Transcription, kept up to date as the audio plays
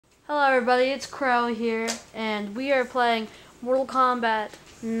Hello everybody, it's Crow here, and we are playing Mortal Kombat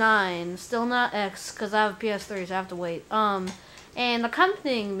 9. Still not X, because I have a PS3, so I have to wait. And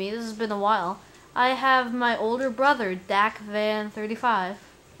accompanying me, this has been a while, I have my older brother, Dak Van 35.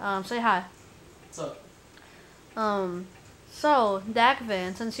 Say hi. What's up? So, Dak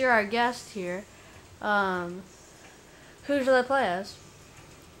Van, since you're our guest here, who should I play as?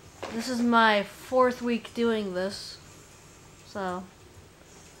 This is my 4th week doing this, so...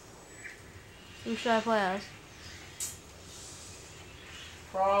 who should I play as?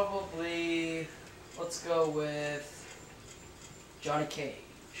 Probably, let's go with Johnny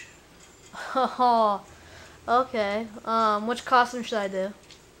Cage. Oh, okay. Which costume should I do?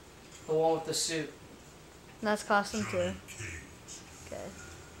 The one with the suit. That's costume 2. Okay.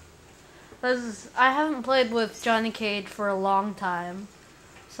 I haven't played with Johnny Cage for a long time,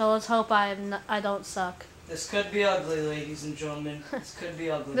 so let's hope I don't suck. This could be ugly, ladies and gentlemen. This could be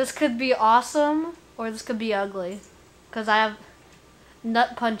ugly. This could be awesome, or this could be ugly. Because I have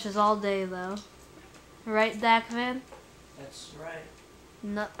nut punches all day, though. Right, Dak Van? That's right.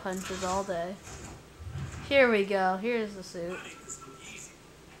 Nut punches all day. Here we go. Here's the suit.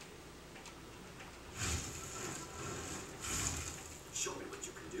 Show me what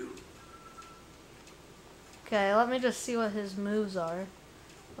you can do. Okay, let me just see what his moves are.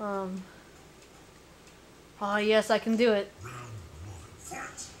 Oh yes, I can do it.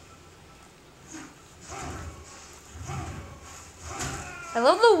 I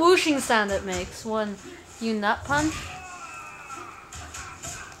love the whooshing sound it makes when you nut punch.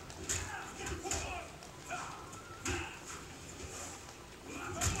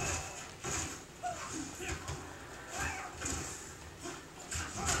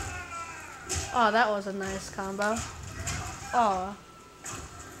 Oh, that was a nice combo. Oh.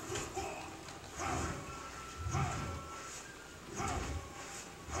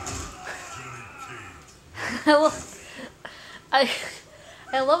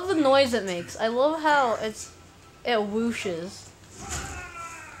 I love the noise it makes. I love how it whooshes.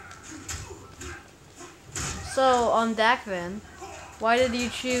 So, Dak Van, why did you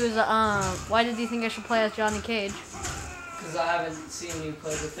choose? Why did you think I should play as Johnny Cage? Because I haven't seen you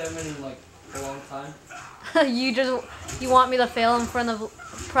play with him in like a long time. You want me to fail in front of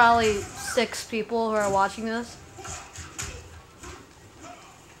probably 6 people who are watching this?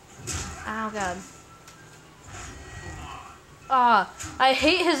 Oh god. I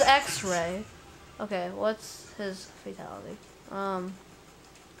hate his X-ray. Okay, what's his fatality?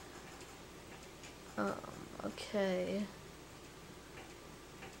 Okay.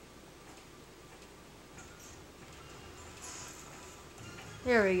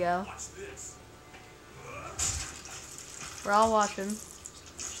 Here we go. We're all watching.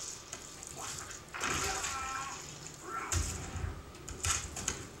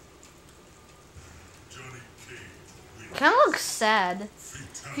 Kind of looks sad.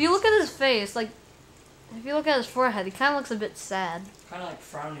 If you look at his face, like, if you look at his forehead, he kind of looks a bit sad. Kind of like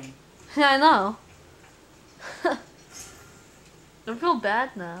frowning. Yeah, I know. I feel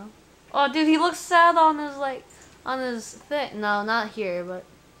bad now. Oh, dude, he looks sad on his, like, on his thing. No, not here, but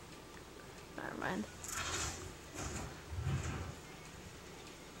never mind.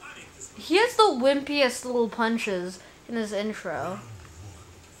 He has the wimpiest little punches in his intro.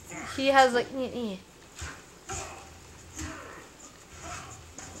 He has, like,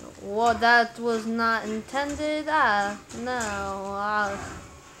 Well, that was not intended. No.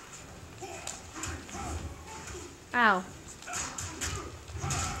 Ow.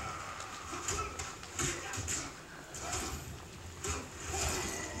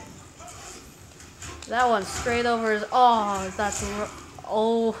 That one straight over his. Oh, that's.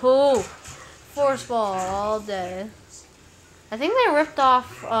 Oh, force ball all day. I think they ripped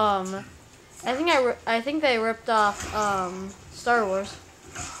off. I think they ripped off. Star Wars.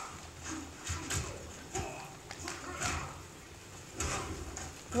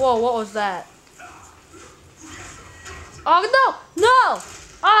 Whoa, what was that? Oh, no! No!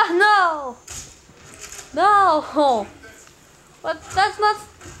 Ah, no! No! But that's not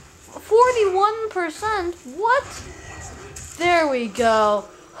 41%. What? There we go.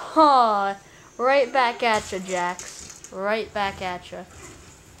 Huh. Right back at you, Jax. Right back at you.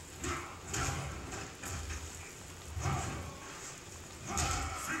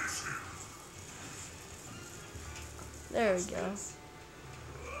 There we go.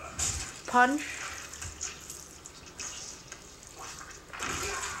 Punch.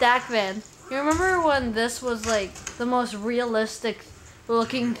 Dak Van, you remember when this was like the most realistic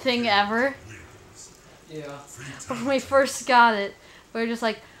looking thing ever? Yeah. When we first got it, we were just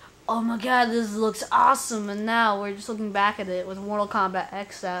like, oh my god, this looks awesome. And now we're just looking back at it with Mortal Kombat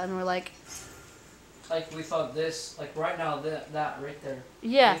X out, and we're like, we thought this, like right now, that right there.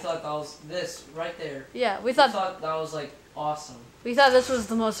 yeah. We thought that was this right there. Yeah, we We thought thought that was like awesome. this was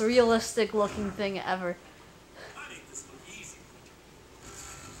the most realistic looking thing ever. I make this look easy.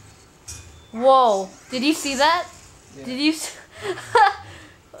 Whoa, did you see that? Yeah. Did you see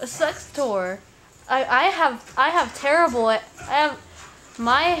a sex tour? I have terrible,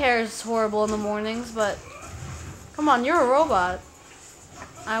 my hair is horrible in the mornings, but come on, you're a robot.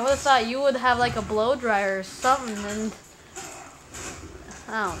 I would have thought you would have like a blow dryer or something, and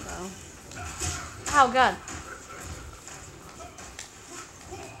I don't know. Oh god.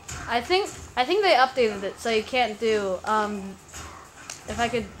 I think they updated it so you can't do I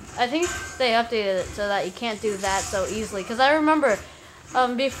think they updated it so that you can't do that so easily, because I remember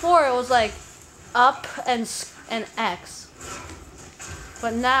before it was like up and X,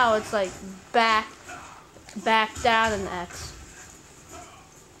 but now it's like back down and X.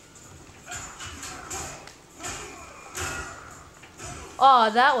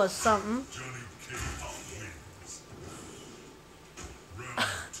 Oh, that was something.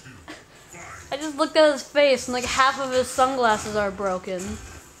 I just looked at his face and like half of his sunglasses are broken.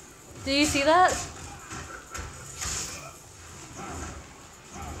 Do you see that?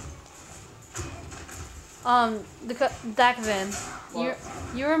 Dakvan,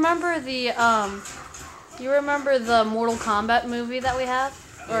 you remember the Mortal Kombat movie that we have,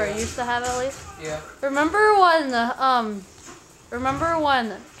 or used to have at least? Yeah. Remember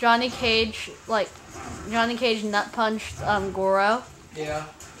when Johnny Cage nut punched Goro? Yeah.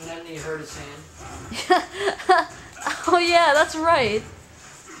 And then he hurt his hand. Oh yeah, that's right.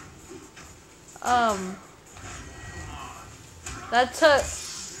 That took.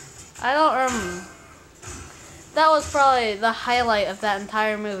 I don't That was probably the highlight of that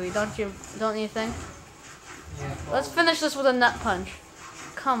entire movie, don't you think? Yeah. Let's finish this with a nut punch.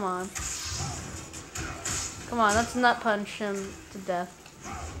 Come on. Come on, let's nut punch him to death.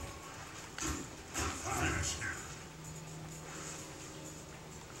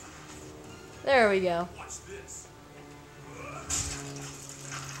 There we go.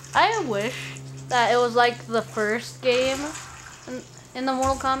 I wish that it was like the first game in the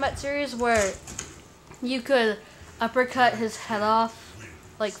Mortal Kombat series where you could uppercut his head off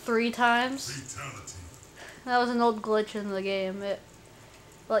like 3 times. That was an old glitch in the game. It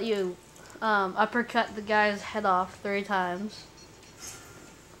let you uppercut the guy's head off 3 times.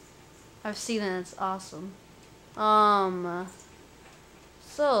 I've seen it. It's awesome.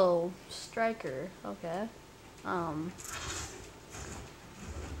 So Striker. Okay.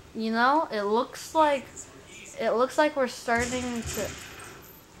 You know, it looks like we're starting to.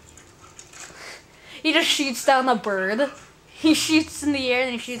 He just shoots down the bird. He shoots in the air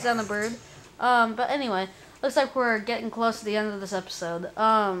and he shoots down the bird. But anyway, looks like we're getting close to the end of this episode.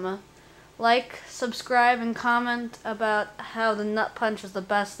 Like, subscribe, and comment about how the nut punch is the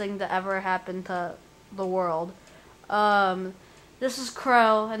best thing to ever happen to the world. This is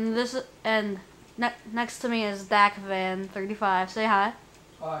Crow, and next to me is Dakvan35. Say hi.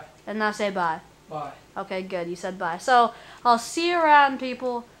 Bye. And now say bye. Bye. Okay, good. You said bye. So I'll see you around,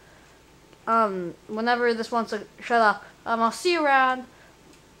 people. Whenever this wants to shut up, I'll see you around.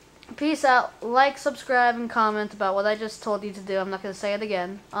 Peace out. Like, subscribe, and comment about what I just told you to do. I'm not gonna say it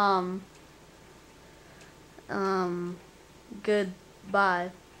again.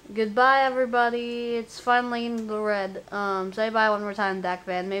 Goodbye. Goodbye, everybody. It's finally in the red. Say bye one more time,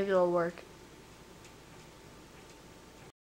 Dakvan. Maybe it'll work.